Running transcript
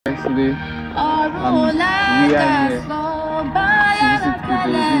Yesterday, we are here to visit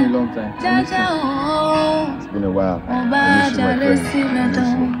Peteru. It's been a long time. I miss you. It's been a while. I miss you, my friend. I miss you. Let's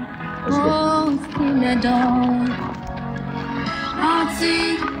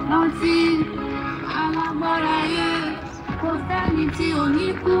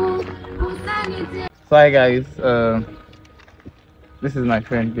go. So hi guys, this is my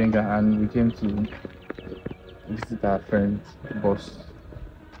friend Benga, and we came to visit our friend, boss,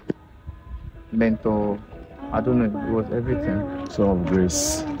 mentor. I don't know, it was everything. Son of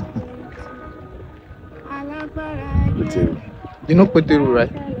grace. Peteru. You know Peteru,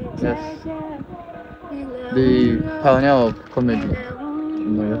 right? Yes. The pioneer of comedy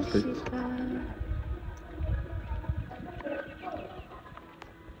in Oyo State.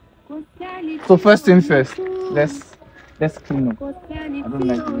 So first thing first, let's clean up. I don't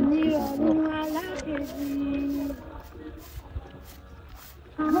like this stuff.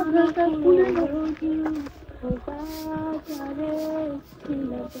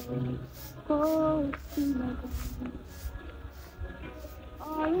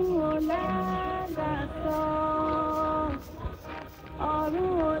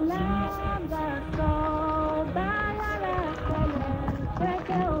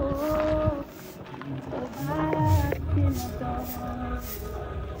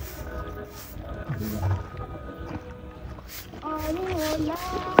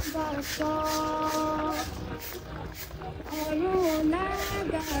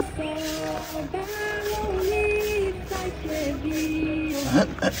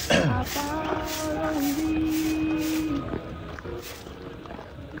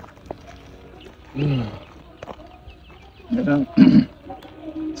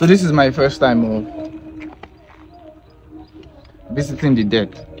 So this is my first time of visiting the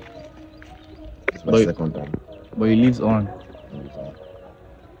dead. It's my second time. But he lives on.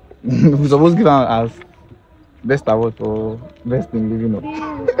 We're supposed to give him as best award for best in living up.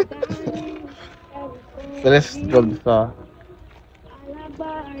 So let's drop the flower.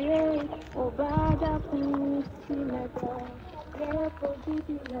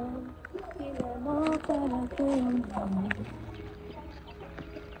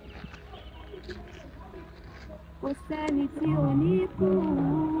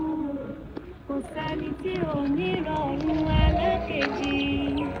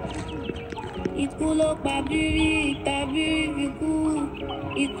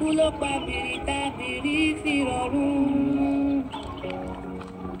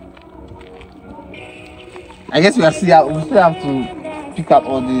 I guess we still have to pick up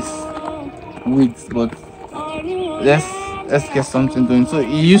all these wigs, but let's get something doing. So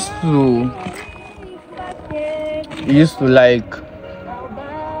he used to like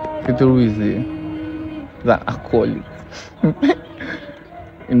Peteru is an alcoholic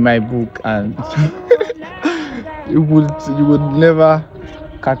in my book, and you would never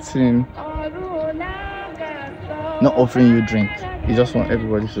catch him not offering you drink. He just wants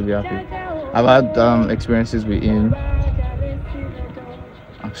everybody to be happy. I've had experiences with him.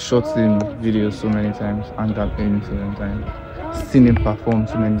 I've shot him videos so many times, hung out with him so many times, seen him perform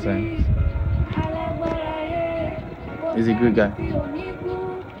so many times. He's a good guy.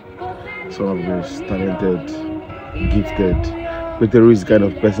 Son of grace, talented, gifted. Peteru is the kind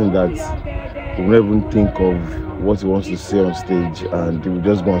of person that will never even think of what he wants to say on stage, and he will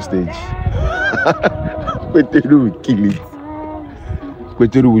just go on stage. Peteru will kill it.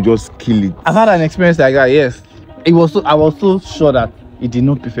 Peteru will just kill it. I've had an experience like that, yes. I was so sure that he did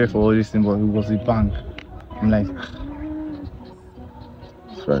not prepare for all this thing, but it was a bang. I'm like,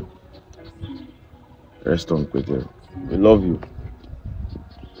 that's right. Rest on, Peteru. We love you.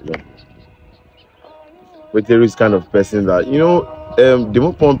 Peteru is kind of person that, you know,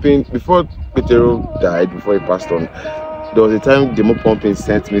 demo pumping, before Peteru died, before he passed on, there was a time demo pumping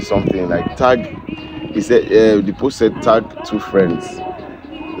sent me something like tag. He said, the post said tag 2 friends,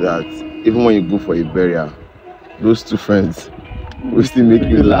 that even when you go for a burial, those 2 friends will still make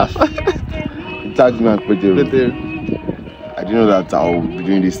you laugh. He tagged me and Peteru. I didn't know that I will be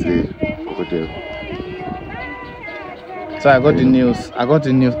doing this today. Peteru. So I got the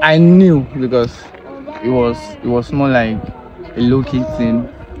news. I knew because it was more like a low-key thing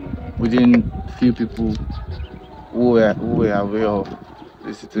within few people who were aware of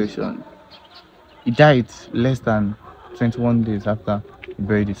the situation. He died less than 21 days after he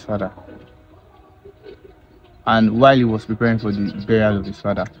buried his father. And while he was preparing for the burial of his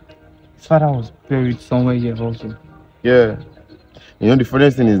father was buried somewhere here also. Yeah. You know, the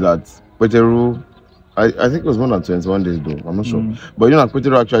funniest thing is that Peteru, I think it was more than 21 days though, I'm not sure. But you know,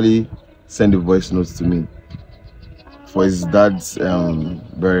 Peteru actually sent a voice note to me for his dad's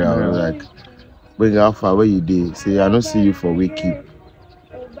burial. Yeah. Like, when how far where you dey? Say I don't see you for wake keep.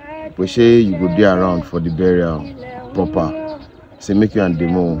 But say you go be around for the burial proper. Say make you and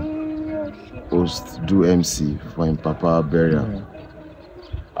Demo host do MC for him papa burial. Yeah.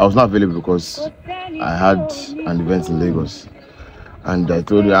 I was not available because I had an event in Lagos. And I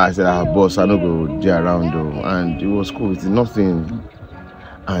told you, I said, boss, I don't go there around though. And it was cool, it's nothing.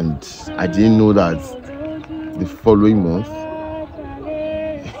 And I didn't know that the following month,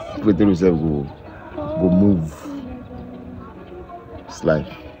 Peteru said go move. It's like,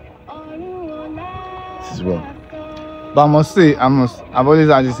 this is what. But I must say, I've always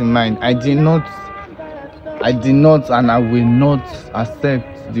had this in mind. I did not and I will not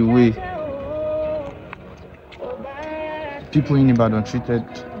accept the way people in Ibadan treated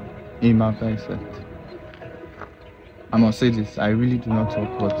him after he left. I must say this, I really do not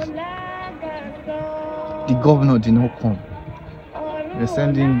talk, but the governor did not come. They're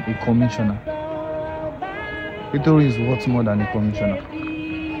sending a commissioner. Peteru is worth more than a commissioner.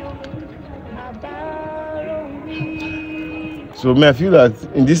 So man, I feel that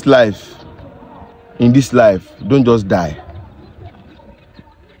in this life, don't just die.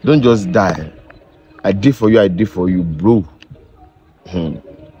 Don't just die. I did for you, bro.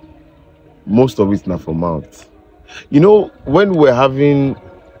 Most of it's not for mouth. You know, when we're having,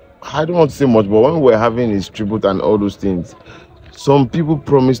 I don't want to say much, but when we're having his tribute and all those things, some people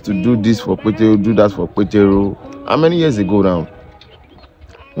promised to do this for Peteru, do that for Peteru. How many years ago now?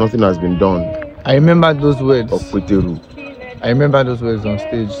 Nothing has been done. I remember those words. Of Peteru. I remember those words on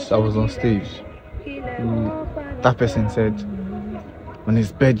stage. I was on stage. That person said, on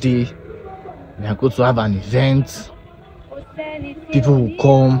his birthday, we are going to have an event. People will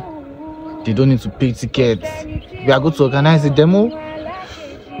come. They don't need to pay tickets. We are going to organize a demo.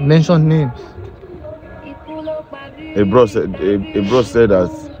 Mention names. A bro said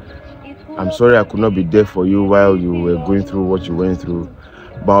that, I'm sorry I could not be there for you while you were going through what you went through,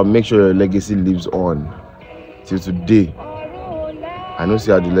 but I'll make sure your legacy lives on till today. I don't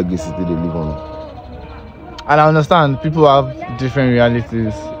see how the legacy they live on. And I understand people have different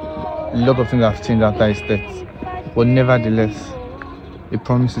realities. A lot of things have changed after his death. But nevertheless, a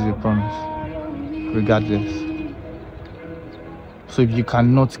promise is a promise, regardless. So if you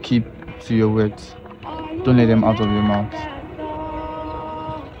cannot keep to your words, don't let them out of your mouth.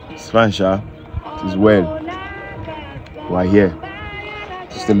 It's fine, Sha. It is well. We are here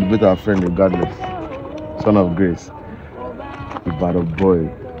to celebrate our friend regardless. Son of Grace. Ibadan boy,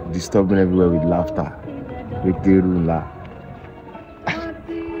 disturbing everywhere with laughter. Peteru la.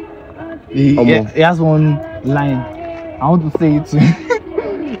 He has one line. I want to say it to him.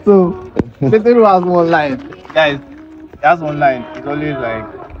 So, Peteru has one line. Guys, he has one line. It's always like,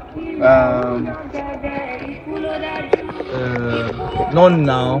 not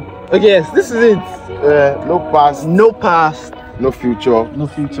now. Okay, yes, this is it. No past. No past. No future. No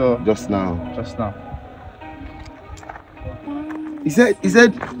future. Just now. Just now. He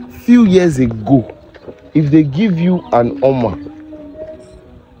said few years ago, if they give you an Oma,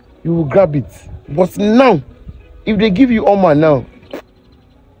 you will grab it. But now, if they give you Oma now,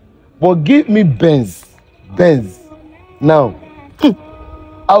 but give me Benz now,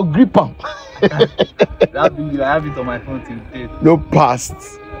 I'll grip him. I have it on my phone till date. No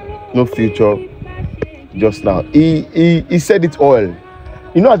past, no future, just now. He said it all.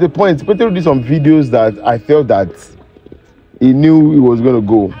 You know, at the point, Peteru did some videos that I felt that he knew he was gonna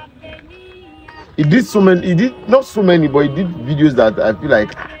go. He did not so many, but he did videos that I feel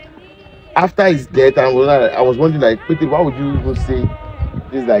like after his death, I was wondering like, Peteru, why would you even say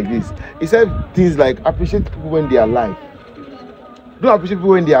things like this? He said things like, appreciate people when they are alive. Don't appreciate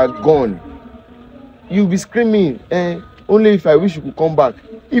people when they are gone. You'll be screaming, only if I wish you could come back.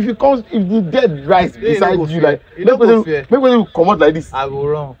 If the dead rise beside you, like, make people come out like this. I go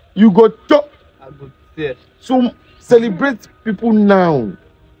wrong. You go talk. I go fear. So celebrate people now,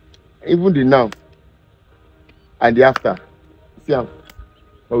 even the now and the after. See him.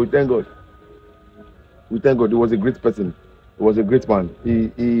 But we thank God. We thank God. He was a great person. He was a great man.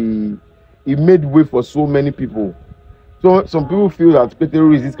 He made way for so many people. So some people feel that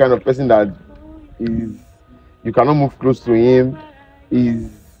Peteru is this kind of person that you cannot move close to him. He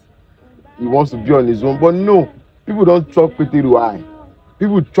wants to be on his own. But no, people don't chop Peteru high.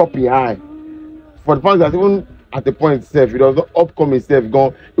 People chop him high. For the fact that even at the point itself, it does not upcome itself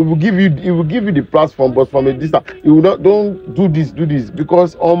gone. It will give you the platform, but from a distance, it will not. Don't do this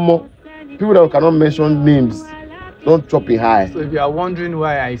because people that cannot mention names don't chop it high. So if you are wondering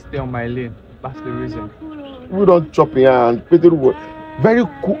why I stay on my lane, that's the reason. People don't chop it high, and Peteru was very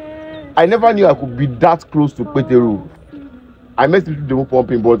cool. I never knew I could be that close to Peteru. I met him through demo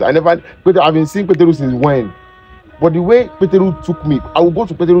pumping, but I never. But I've been seeing Peteru since when. But the way Peteru took me, I would go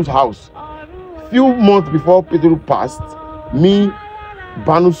to Peteru's house. Few months before Peteru passed, me,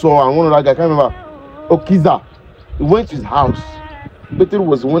 Banuso, and one other guy, I can't remember, Okiza, we went to his house. Peteru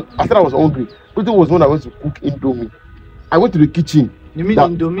was the one. I said I was hungry. Peteru was the one that went to cook Indomie. I went to the kitchen. You mean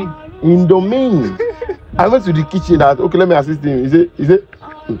Indomie? Indomie. I went to the kitchen that, okay, let me assist him. He said,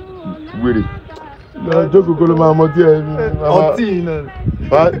 wait. No, just go to my mother.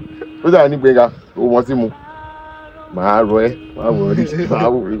 But what I need to want him. My worry. You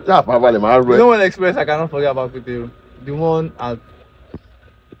know one experience I cannot forget about Peteru? The one at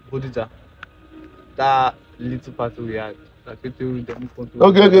Bodija. That little party we had. That Peteru didn't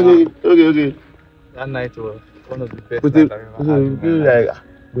Okay. That night was one of the best nights I remember.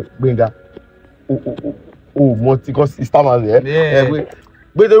 Benga. Oh, because it's time out there. Yeah.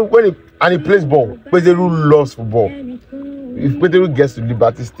 When he plays ball, Peteru loves football. If Peteru gets to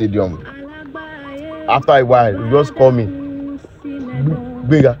Liberty Stadium, after a while, he just call me.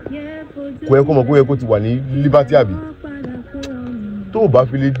 Benga, go to Liberty Abbey. Tó bá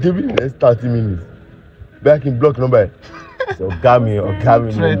fi lè débí in the next 30 minutes. Back in block number. So Gami.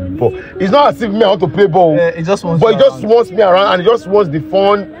 It's not as if me I want to play ball. He just wants but he just wants me around and he just wants the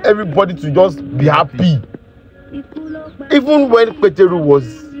fun, everybody to just be happy. Even when Peteru was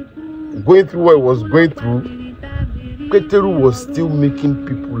going through what he was going through, Peteru was still making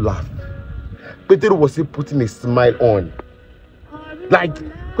people laugh. Peteru was still putting a smile on. Like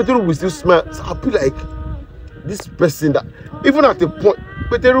Peteru will still smile. So I'll be like, this person that even at the point,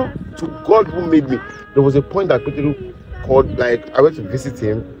 Peteru, to God who made me, there was a point that Peteru called, like I went to visit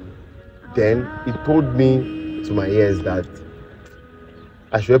him, then he told me to my ears that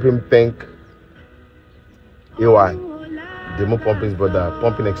I should help him thank AY, Demo Pumping's brother,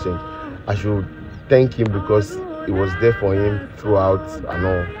 Pumping Exchange. I should thank him because he was there for him throughout and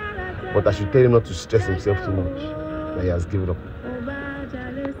all. But I should tell him not to stress himself too much, that he has given up.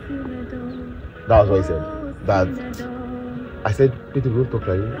 That was what he said. That I said, Peter, don't talk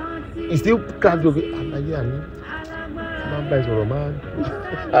like you. He still can't do it. I'm like, yeah, man.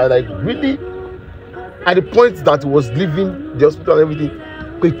 I like, really? At the point that he was leaving the hospital and everything,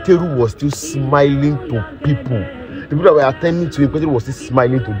 Peteru was still smiling to people. The people that were attending to him, Peteru was still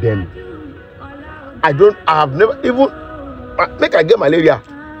smiling to them. I have never even make I get malaria.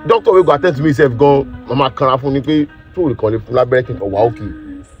 Doctor will go attend to me, himself, go, Mama can't have me, so we call it for okay.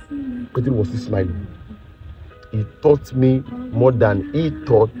 Peteru was still smiling. He taught me more than he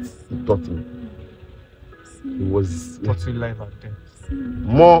taught me. He was taught you life out there.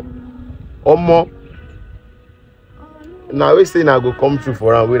 More. Now we say now go come true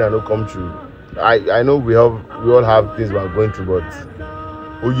for him when I don't come true. I know we all have things we are going through, but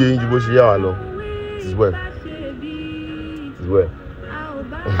oh yeah, it is well. It is well.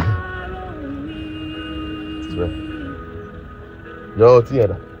 It is well. No,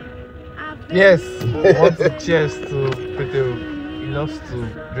 Tiana. Yes, I want to cheers to Peteru. He loves to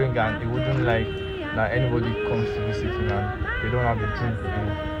drink and he wouldn't like that anybody comes to visit him and they don't have a drink with him.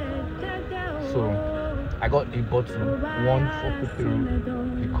 So I got a bottle, one for Peteru,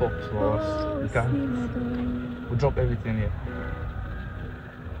 the cups for us. We'll drop everything here.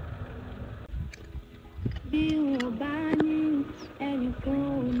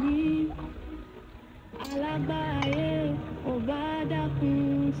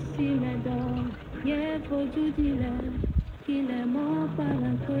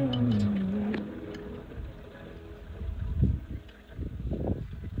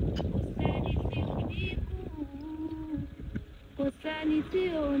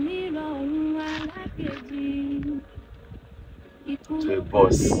 To a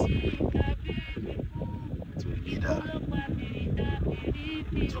boss, to a leader,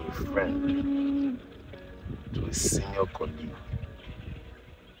 to a friend, to a senior colleague.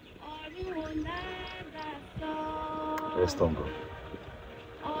 Rest on, bro.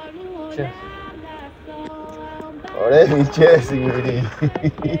 Cheers. Already, cheers,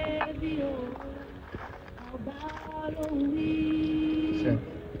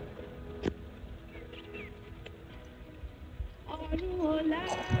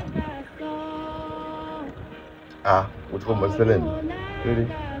 What's for my selling? Really?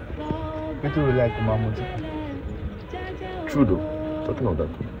 People will like Mamuti. True though. Talking about that.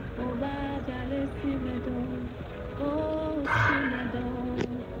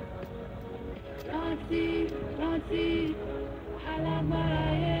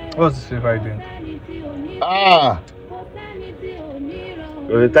 What's the favorite drink?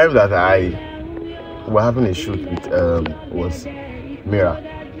 There was a time that I were having a shoot with was Mira.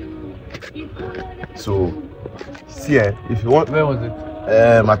 So See, if you want. Where was it?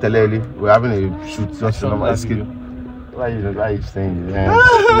 Matelele, we're having a shoot. Just normal escape. Why are you saying it? We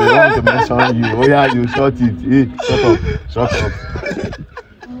want to mention you. Oh yeah, you shot it. Hey, shut up.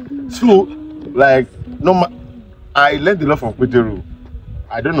 So, like, I learned a lot from Peteru.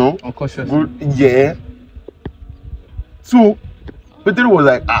 I don't know. Unconscious. Yeah. So, Peteru was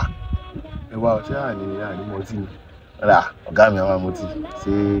like, wow,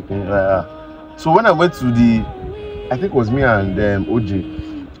 so when I went to I think it was me and OJ,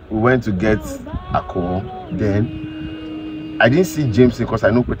 we went to get alcohol. Then I didn't see Jameson because I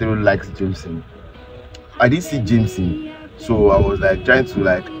know Peteru likes Jameson. I didn't see Jameson, so I was like trying to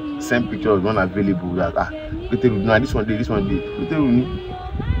like send pictures one available that Peteru, no, this one day, Peteru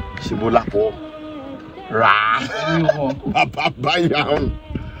Shibola po ra Baba.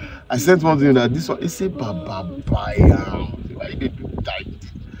 I sent one to him that this one is a Baba. Why they do that?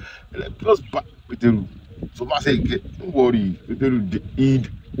 Plus Peteru. So I say, don't worry, Peteru,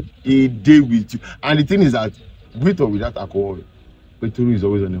 he deal with you. And the thing is that with or without alcohol, Peteru is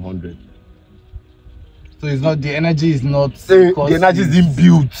always on 100. So it's not, the energy is not. The energy is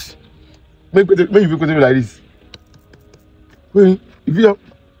inbuilt. Make you feel Peteru like this. If you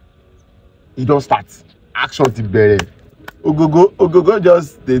don't start, action to bear. Ogogo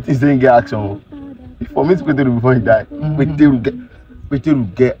just the things didn't get action. For me to Peteru before he died, Peteru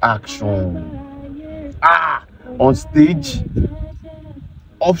get action. On stage,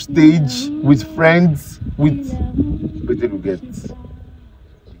 off stage, with friends, with Peteru gets.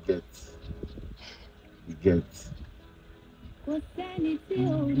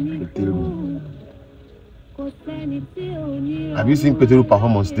 Peteru. Have you seen Peteru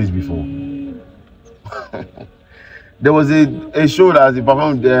perform on stage before? There was a show that he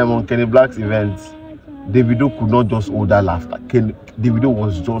performed on Kenny Black's event. Davido could not just hold that laughter. Davido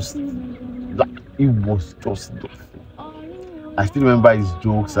was just like, it was just. I still remember his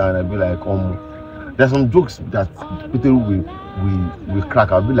jokes, and I'd be like, there's some jokes that Peteru will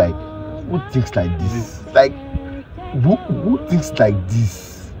crack. I'll be like, who thinks like this? Like, who thinks like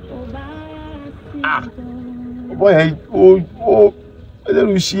this? Boy,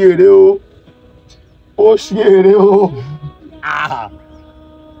 Peteru share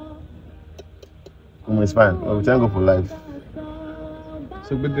it's fine. We thank God for life.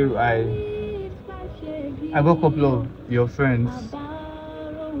 So Peteru, I got a couple of your friends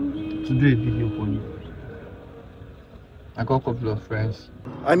to do a video for you. I got a couple of friends.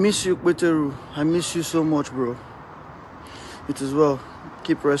 I miss you, Peteru. I miss you so much, bro. It is well.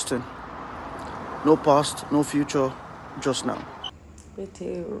 Keep resting. No past, no future, just now.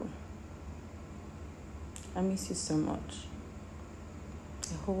 Peteru, I miss you so much.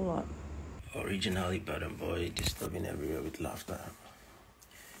 A whole lot. Originally Ibadan boy, disturbing everywhere with laughter.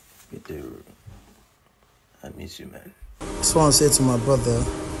 Peteru, I miss you, man. Just want to say to my brother,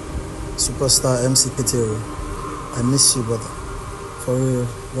 superstar MC Peteru, I miss you, brother. For real,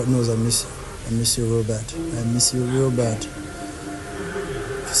 God knows I miss you. I miss you real bad. I miss you real bad.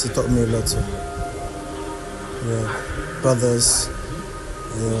 Because you taught me a lot too. Yeah, brothers,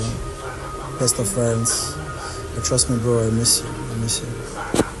 best of friends. But trust me, bro, I miss you. I miss you.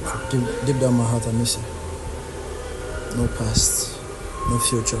 Deep down my heart, I miss you. No past, no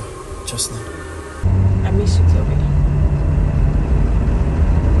future, just now. I miss you, Toby.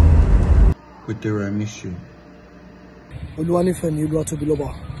 Peteru, I miss you. Oluwanifemi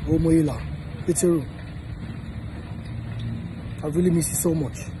Oluwatobiloba, Omoyela, Peteru. I really miss you so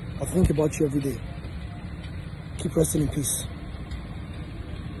much. I think about you every day. Keep resting in peace.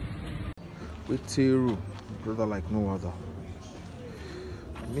 Peteru, brother like no other.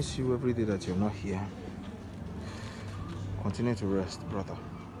 I miss you every day that you're not here. Continue to rest, brother.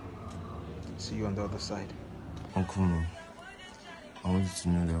 See you on the other side. Uncle, I want you to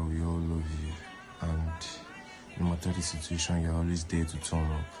know that we all love you, and no matter the situation, you're always there to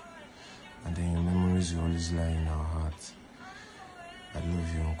turn up, and then your memories will always lie in our hearts. I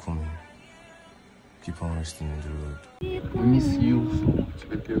love you, Uncle. Keep on resting in the road. We miss you so much,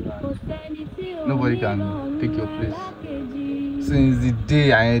 Peteru. Nobody can take your place. Since the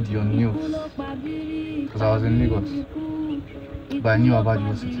day I heard your news, because I was in Lagos, but I knew about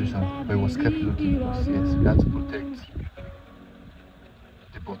your situation, but it was kept looking because yes, we had to protect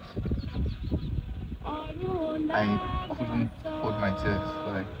the boat. I couldn't hold my tears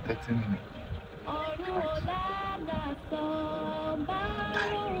for like 30 minutes.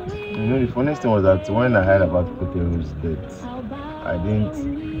 You know, the funniest thing was that when I heard about Peteru's death, I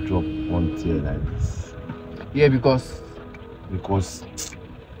didn't drop one tear like this. Yeah, because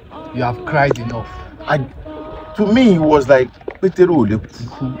you have cried enough. To me, it was like Peteru.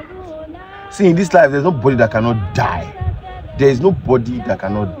 See, in this life, there's nobody that cannot die. There is nobody that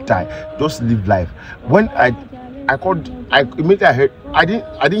cannot die. Just live life. When I immediately I heard, I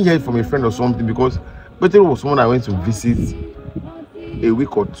didn't hear it from a friend or something, because Peteru was someone I went to visit a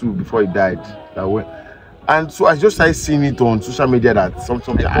week or two before he died. And so I just started seeing it on social media that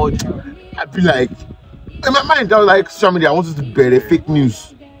something I'd be like, in my mind, I was like, social media, I wanted to bury fake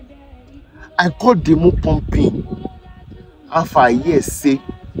news. I called demo pumping. After a year, say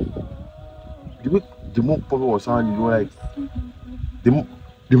the way demo pumping was sounding, you were like, the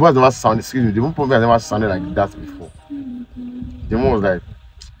demo has never sounded. Excuse me, demo pumping has never sounded like that before. Demo was like,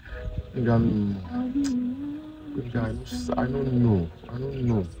 I don't know.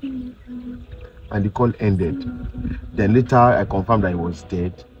 And the call ended. Then later, I confirmed that he was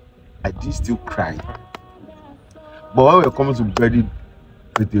dead. I did still cry. But when we were coming to bury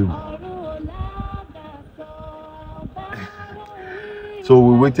Peteru, so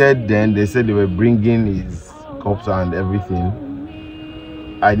we waited. Then they said they were bringing his corpse and everything.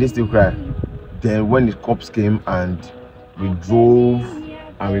 I did still cry. Then when the cops came and we drove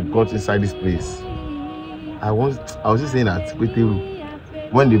and we got inside this place, I was just saying that Peteru,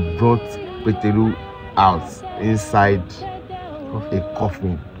 when they brought Peteru out inside of a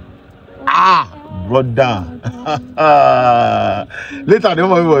coffin, brother. Later the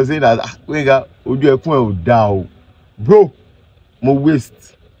woman was saying that bro, mo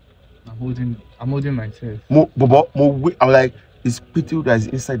waste. I'm holding myself. I was like, it's Peteru that is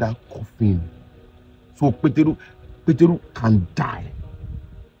inside that coffin. So Peteru can die.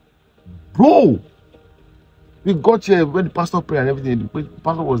 Bro, we got here when the pastor prayed and everything. The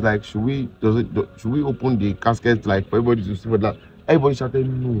pastor was like, should we open the casket like for everybody to see what that? Everybody shouted,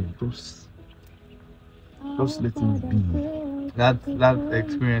 no, just let him be. That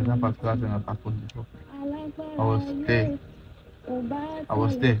experience, that particular thing has happened before. I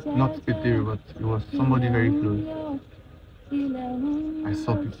was there, not Peteru, but it was somebody very close. I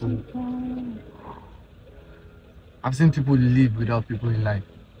saw people. I've seen people live without people in life.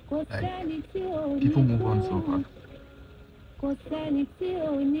 Like, people move on so fast.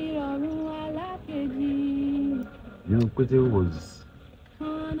 You know, Peteru was.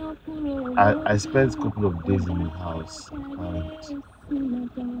 I spent a couple of days in his house, and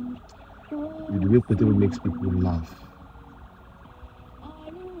the way Peteru makes people laugh.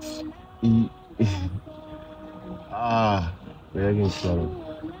 We're getting sorry.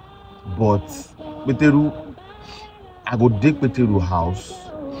 But Peteru, I go take Peteru house.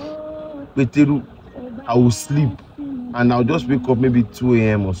 Peteru, I will sleep and I'll just wake up maybe 2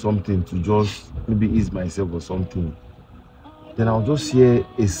 a.m. or something to just maybe ease myself or something. Then I'll just hear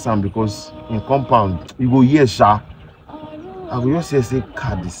a sound, because in compound you go hear sha. I will just hear say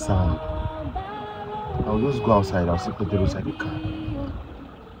car the sound. I'll just go outside. I'll see Peteru inside the car,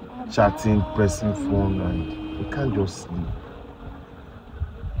 chatting, pressing phone, and you can't just sleep.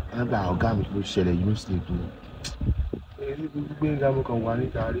 And I'm like, I'll go with no share. You don't sleep.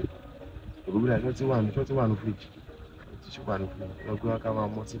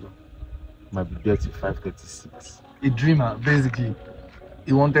 Might be there till 5:36. A dreamer, basically.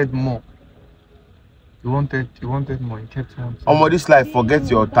 He wanted more. He wanted more. He kept wanting. This life, forget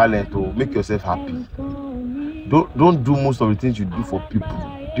your talent or make yourself happy. Don't do most of the things you do for people.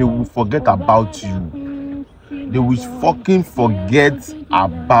 They will forget about you. They will fucking forget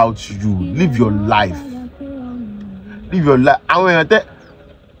about you. Live your life. Live your life.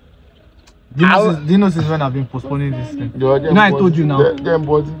 Do you know since when I've been postponing this thing? I told you now.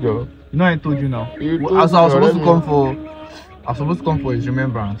 I told you now. I was supposed to come for his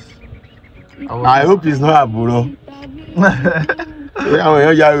remembrance. I hope it's not Aburo.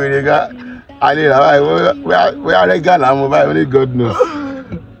 We are legal, God knows.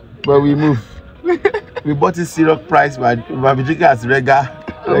 But we move. We bought a syrup price, but we drink as regular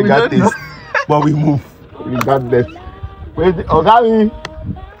taste. But we move. We got that. Wait, Ogami,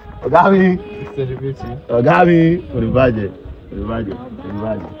 for the budget.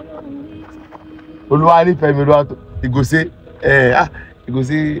 Oluwani Pemiru, he go say,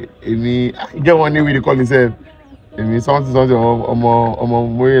 he get one name we call himself. Something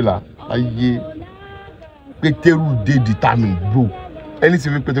Moela. Peteru dey determined, bro.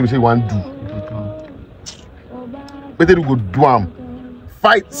 Anything Peteru say want do. Peteru go do am.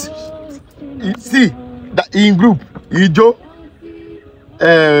 Fight. See that in group, Ijo,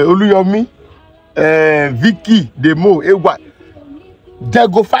 Oluyomi, Vicky, Demo, Ewa. They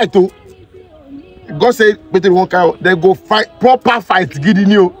go fight. Oh, God say Peteru won't carry. They go fight, proper fight. Gidi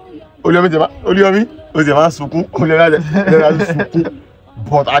ni o. Oluyomi,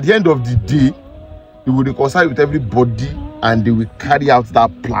 but at the end of the day, he will reconcile with everybody and they will carry out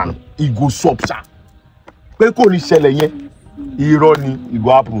that plan. he go sup sha. Pé kò ní ṣẹlẹ̀ yẹn. Irọ́ ni, it go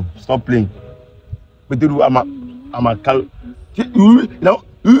happen. Stop playing. Peteru, I'm a cal. You know,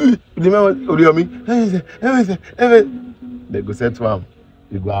 remember Oriomi? They go set to him.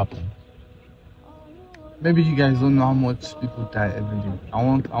 It go happen. Maybe you guys don't know how much people die every day. I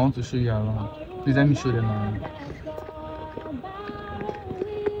want to show you around. Please let me show them around.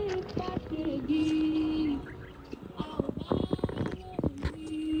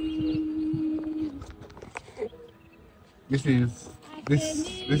 This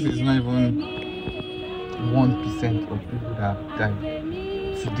is not even 1% of people that have died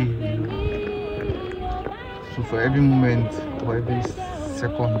today. So for every moment, for every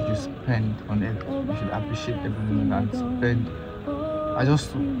second you spend on earth, you should appreciate every moment and spend.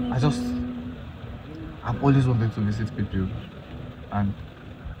 I've always wanted to visit Peteru, and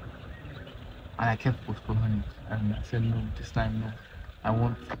I kept postponing it, and I said no, this time no. I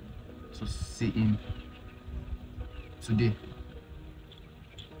want to see him today.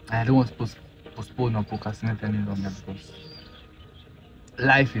 I don't want to postpone or procrastinate any longer, because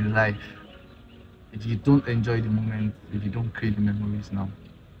life is life. If you don't enjoy the moment, if you don't create the memories now,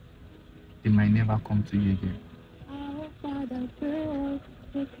 they might never come to you again.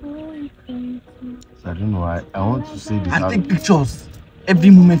 So I don't know. I want to say this. And take pictures. Every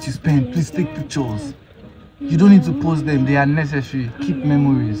moment you spend, please take pictures. You don't need to post them. They are necessary. Keep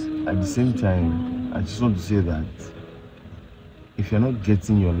memories. At the same time, I just want to say that if you're not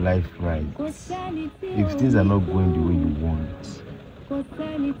getting your life right, if things are not going the way you want,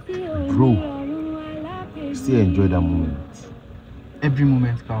 bro, still enjoy that moment. Every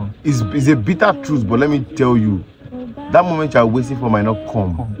moment counts. It's a bitter truth, but let me tell you, that moment you're waiting for might not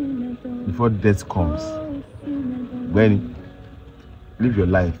come before death comes. When live your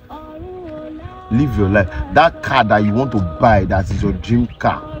life. Live your life. That car that you want to buy, that is your dream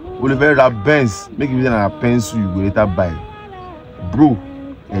car. Oliver Benz, make it a pencil you will later buy. Bro,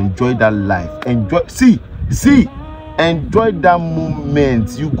 enjoy that life. Enjoy. See, enjoy that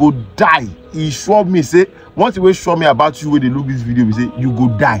moment. You go die. He showed me, say, once he will show me about you when they look this video, we say you go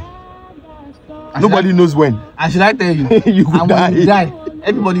die. Nobody knows when. And should I tell you? You go die. When you die,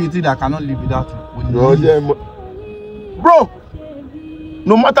 everybody you think that cannot live without you. Bro,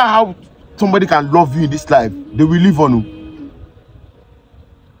 no matter how somebody can love you in this life, they will live on you.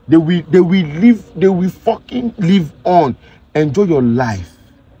 They will fucking live on. Enjoy your life.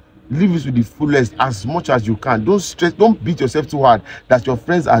 Live it to the fullest as much as you can. Don't stress, don't beat yourself too hard that your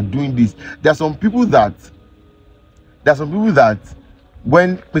friends are doing this. There are some people that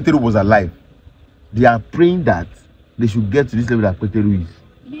when Peteru was alive, they are praying that they should get to this level that Peteru is.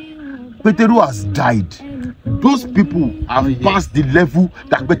 Peteru has died. Those people have passed the level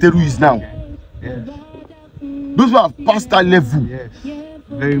that Peteru is now. Yes. Those who have passed that level. Yes.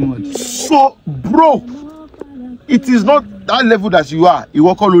 Very much. So, bro, it is not that level that you are.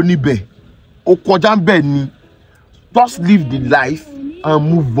 Just live the life and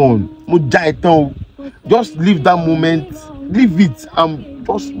move on. Just live that moment. Live it and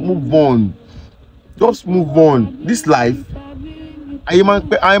just move on. Just move on. This life, I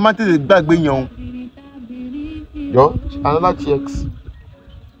am back when young. Yo, another checks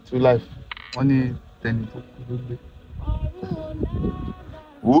to life. Only 10.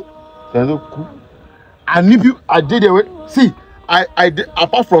 Who? And if you, I did it. See, I did,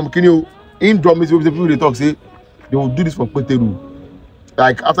 apart from in drum is the people they talk say they will do this for Peteru.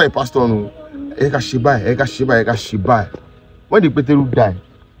 Like after a pastor on Eka. When the Peteru died,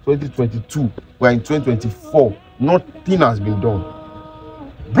 2022, we're in 2024. Nothing has been done.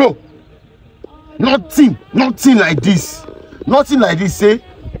 Bro, nothing like this. Nothing like this. Say,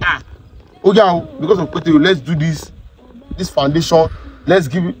 oh yeah, because of Peteru, let's do this foundation. Let's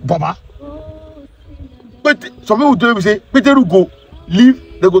give it Baba. But some people do say, Peteru go, leave,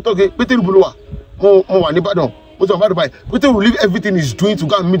 they go talk, Peteru Buluwa, more Ibadan, Peteru will leave everything he's doing to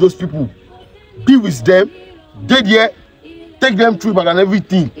go and meet those people. Be with them, get here, take them through Ibadan and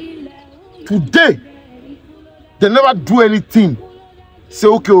everything. Today, they never do anything. Say,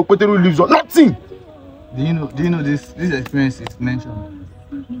 okay, Peteru lives on nothing. Do you know this experience is mentioned?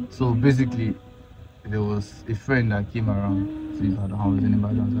 So basically, there was a friend that came around to Ibadan. I was in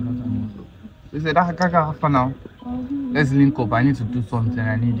Ibadan. He said, Kaka, for now, let's link up. I need to do something.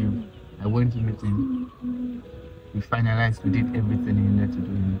 I need you. I went to meet him. We finalized. We did everything he needed to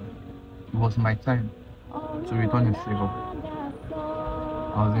do. It was my time to return his favor.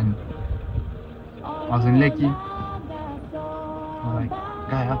 I was in Lekki. I was like,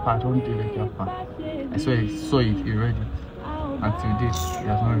 guy, I don't do Lekki. I saw it. He read it. Until this, he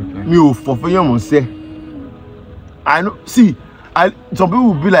has not replied. Me, for you, say, I know. See, some people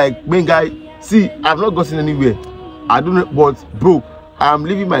will be like, man, guy, see, I've not gotten anywhere. I don't know, but bro, I'm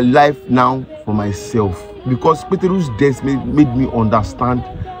living my life now for myself because Peteru's death made me understand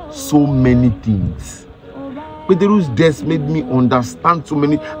so many things. Peteru's death made me understand so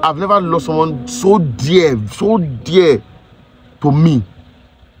many. I've never lost someone so dear to me.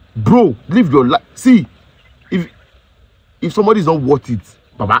 Bro, live your life. See, if somebody is not worth it,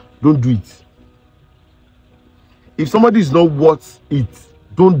 Baba, don't do it. If somebody is not worth it,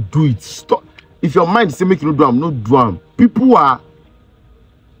 don't do it. Stop. If your mind say make you no do am. People are.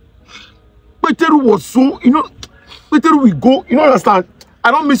 Peteru was so, Peteru will go. You know, understand?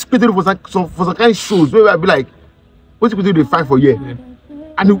 I don't miss Peteru for some kind of shows where I be like, what's Peteru they fight for here? Yeah.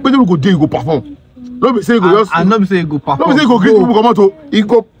 And if Peteru go there, he go perform. Not be say he go just. And not be say he go perform. Not be say he go greet people come out to. He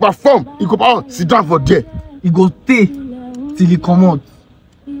go perform. He go perform. Sit down for there. He go stay till he come out.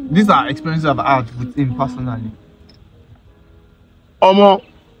 These are experiences I've had with him personally. Omo,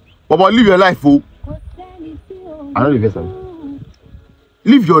 Baba, live your life, oh. I don't invest them.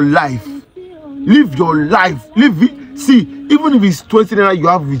 Live your life. Live your life. Live it. See, even if it's 20 naira you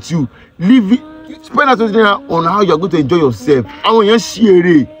have with you, live it. Spend that 20 naira on how you're going to enjoy yourself. I want you to share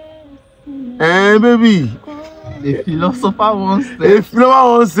it. Baby. The philosopher once said. The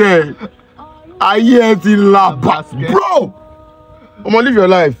philosopher once said. I hear it in la bro. Omo, live your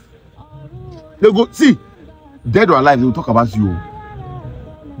life. They go see, dead or alive, they will talk about you.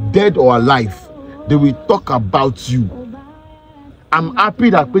 Dead or alive, they will talk about you. I'm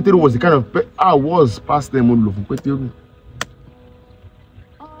happy that Peteru was the kind of I was past them on for Peteru.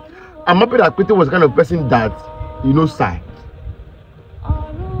 I'm happy that Peteru was the kind of person that sigh.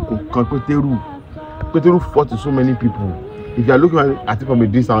 Peteru fought to so many people. If you are looking at it from a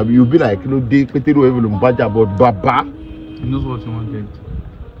distance, you'll be like, Peteru even Mbaja, but Baba. He knows what you want to get.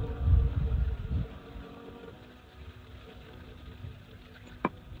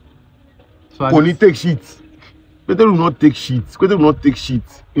 So Only take shit. Peteru will not take shit. Peteru will not take shit.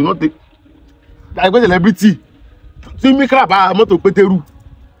 You not take. I got celebrity. See me crap. I'm not to Peteru.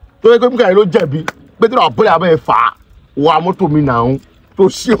 So I go because I don't jabby. Peteru will pull about a far. Wa moto me now. So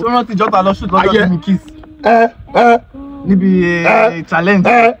shit. So not just a shoot. Not just me kiss. Maybe a challenge.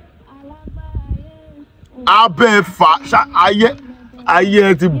 Abe fa.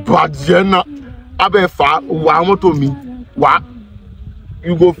 Aye ti bàjẹ́ na. Abe fa. Wa moto me. Wa.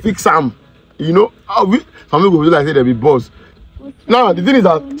 You go fix am. Some people will like say they be boss. Now the thing is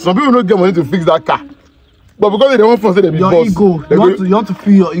that some people don't get money to fix that car, but because they don't want to say they be your boss. Ego. You want to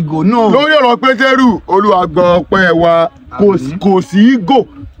feel your ego. No. No, you're not Peteru. Oluwago pewa. Kosi ego.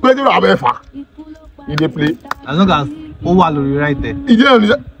 Peteru abefa. You dey play. As long as Owalori right there.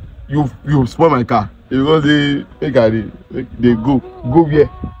 You spoil my car. You go say they go where?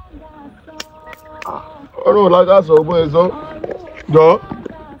 Oh no, like that's all boy. So no.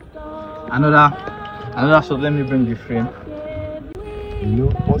 Another shot. Let me bring the frame.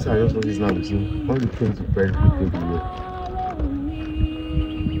 Once I just noticed now, all the things you very quickly here.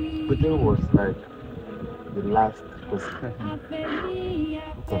 Peteru was like the last person.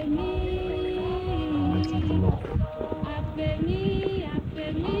 Okay. I'm waiting for love.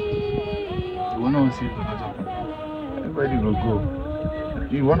 You wanna see it? Everybody will go.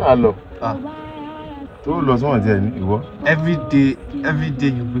 You wanna love? Every day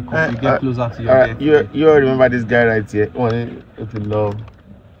you wake up, you get closer to your death. You all remember this guy right here? To love.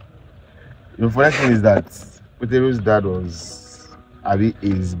 The funny thing is that Peteru's dad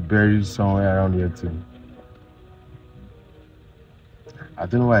is buried somewhere around here too. I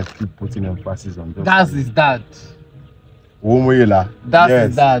don't know why I keep putting emphasis on that. That's his dad. That's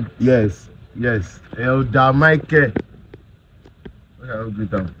his dad. Yes. Elder Michael. That's his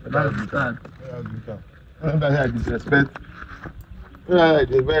dad. I disrespect. A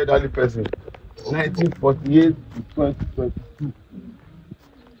very elderly person. 1948 to 2022.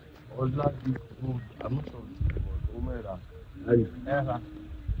 I'm not sure.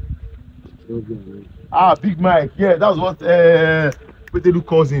 Big Mike. Yeah, that was what Peteru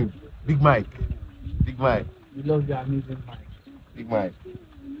calls him. Big Mike. We love the amazing Mike. Big Mike.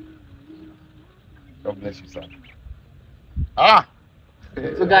 God bless you, sir.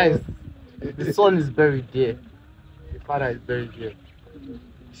 So guys, the son is buried there. The father is buried there.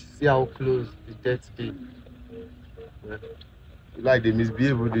 See how close the death day. Like they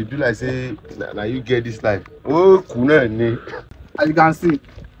misbehave, they do like say, now you get this life. Oh, kuna ne. As you can see,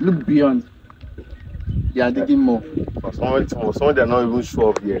 look beyond. They are digging more. Some they are not even sure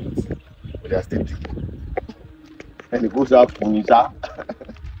of yet, but they are still digging. And it goes out from Nisa.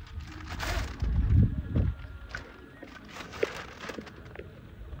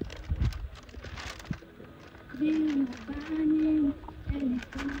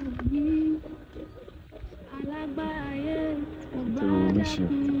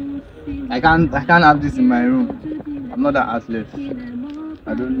 I can't have this in my room. I'm not that athlete.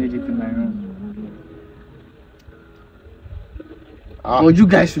 I don't need it in my room. But you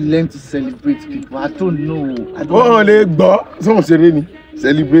guys should learn to celebrate people. I don't know.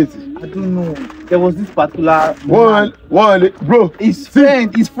 Celebrate. I don't know. There was this particular One, bro. His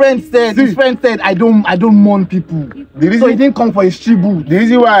friend said I don't mourn people. So he didn't come for his tribute. The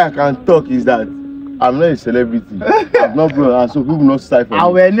reason why I can talk is that I'm not a celebrity. I'm not bro, and so people not cipher me.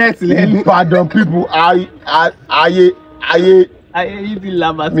 Awareness, pardon people. I even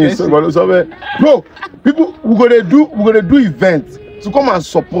laugh at me. Bro, people we're gonna do events to come and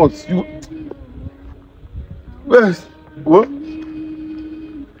support you. Yes. What?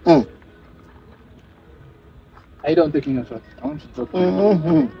 Are you done taking your shot? I want to talk to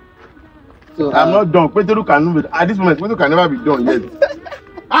you. So I'm not done. Peteru can be at this moment. Peteru can never be done yet.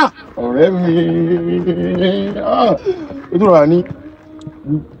 Ọ̀rẹ́ mi. Peteru ani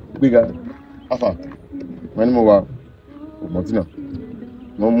big guy. Afa. Mani mo wa. Martina.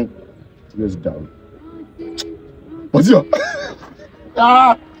 Mo let's down. Martina.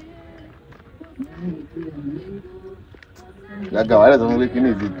 Yaga, why doesn't make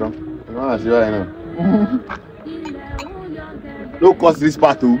any difference? I want to see right now. No cause this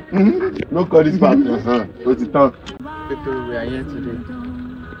part too. No cause this part too. What's it talk? Peteru, we are here today.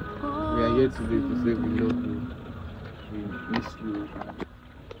 We are here today to say we love you. We miss you.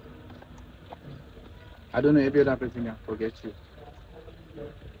 I don't know every other person can forget you.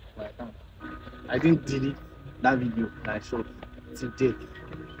 But I can't. I didn't delete that video that I shot till date.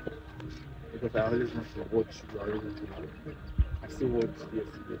 Because I always want to watch you. I still watched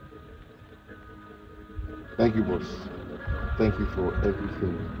yesterday. Thank you, boss. Thank you for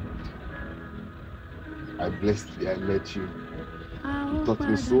everything. I blessed you. I met you. You taught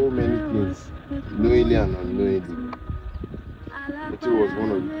me so many things, knowingly and unknowingly. Peteru was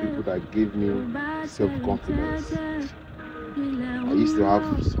one of the people that gave me self-confidence. I used to have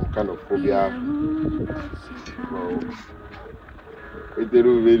some kind of phobia. Well,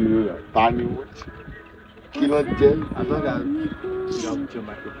 Peteru made me tiny much. As long as you have your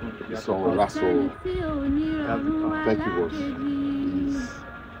microphone. So that's all. Thank you, boss.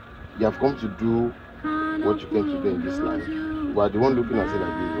 You have come to do what you came to do in this life. But the one looking at it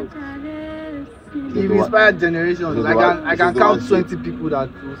like this, You've inspired generations. I can count 20 people that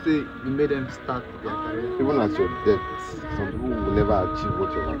will say you made them start their career. even at your death, some people will never achieve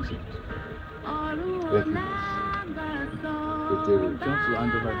what you have achieved. Thank you, boss. Peteru. You want to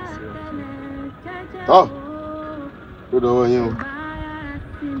hand over this year? Oh, good over you.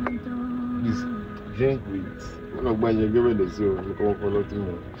 Please drink with. When I'm going to give it the zero, you come follow me.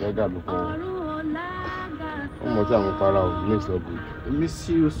 I got before. One more time, I'm makes no good. I miss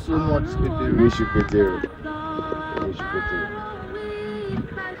you so much, Peteru. Miss you, Peteru. Miss you, Peteru.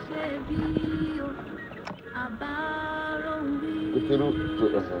 Peteru,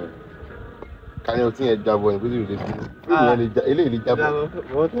 can you think a job when Peteru did?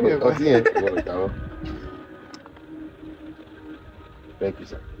 Thank you,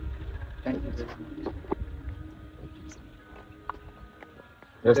 sir. Thank you.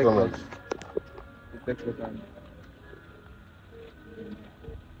 Yes, Thomas. Thanks for time.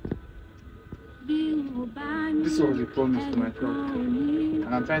 This was a promise to myself, and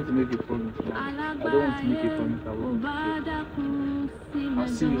I'm trying to make a promise now. I don't want to make a promise I won't keep. I'll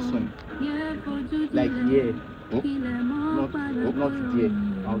see you soon. Like here. Not there.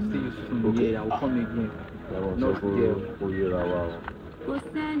 I'll see you soon. Okay. Yeah, I'll come again. Not there. I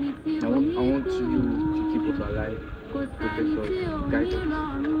want you to keep us alive, protect us, guide us.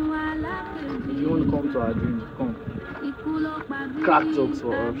 If you want to come to our dreams, come. Crack jokes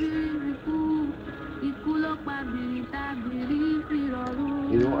for us.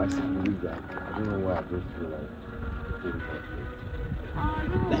 You know, I still believe that. I don't know why I don't feel like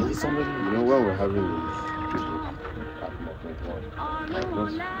Like somebody. you know, when we're having these people,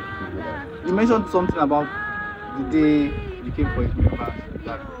 You mentioned something about the day you came for a class,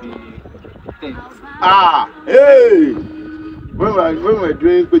 like the tent. Hey! When we're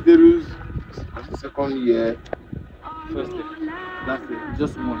doing Peteru's second year, First day. That's it.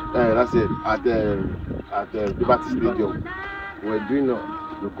 Just one. that's it. At the Liberty Stadium, we're doing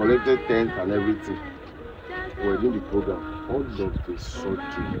we collected tent and everything. We're doing the program. All of the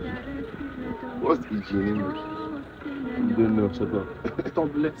surgery. What's the in English? You don't know. Shut up.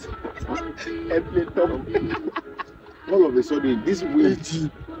 Tablet. All of a sudden, this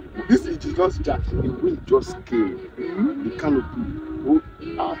wind just jacked. The wind just came. The canopy.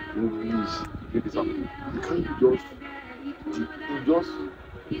 English. Get this up. The canopy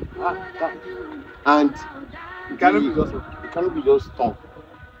and the canopy just turned.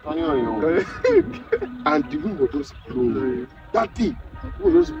 Turning on your own. And the wind was just blowing. That thing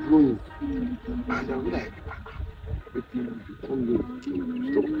was just blowing. And I was like,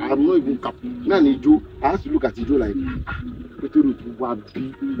 I'm not even capable. Now, Nijo, I have to look at Nijo like, Peteru to what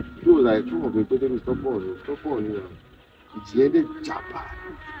be. He was like, come on, Peteru, stop on, you know. It's the end of Japa.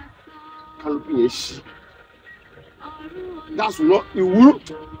 Canopy is that's not, it will.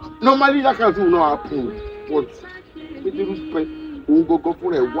 Normally, that kind of thing will not happen. But Peteru's pet won't go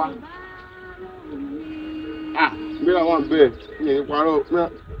for a while. Ah, me I want bear.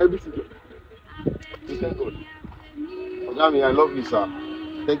 Everything. Thank God. Ogami, I love you, sir.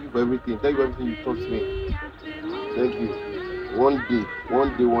 Thank you for everything. Thank you for everything you taught me. Thank you. One day,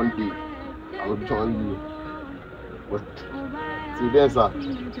 I will join you. But till then, sir,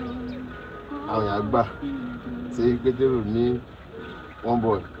 I'm Agba. Say Peteru me one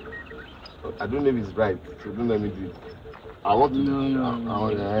boy. I don't know if it's right, so don't let me do it. I want to.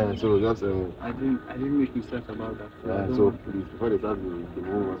 No. So just I didn't make mistakes about that. So please, before they start the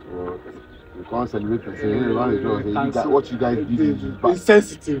movement for we can't celebrate and say, hey, what you guys did is bad. It's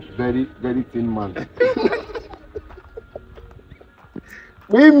sensitive. Very, very thin man.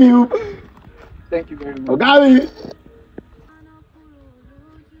 Win you. Thank you very much. Ogami.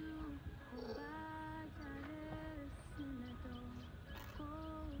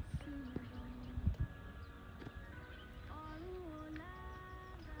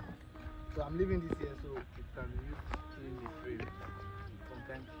 So I'm leaving this year, so it can be used to clean the frame from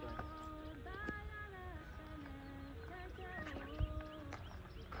time to time.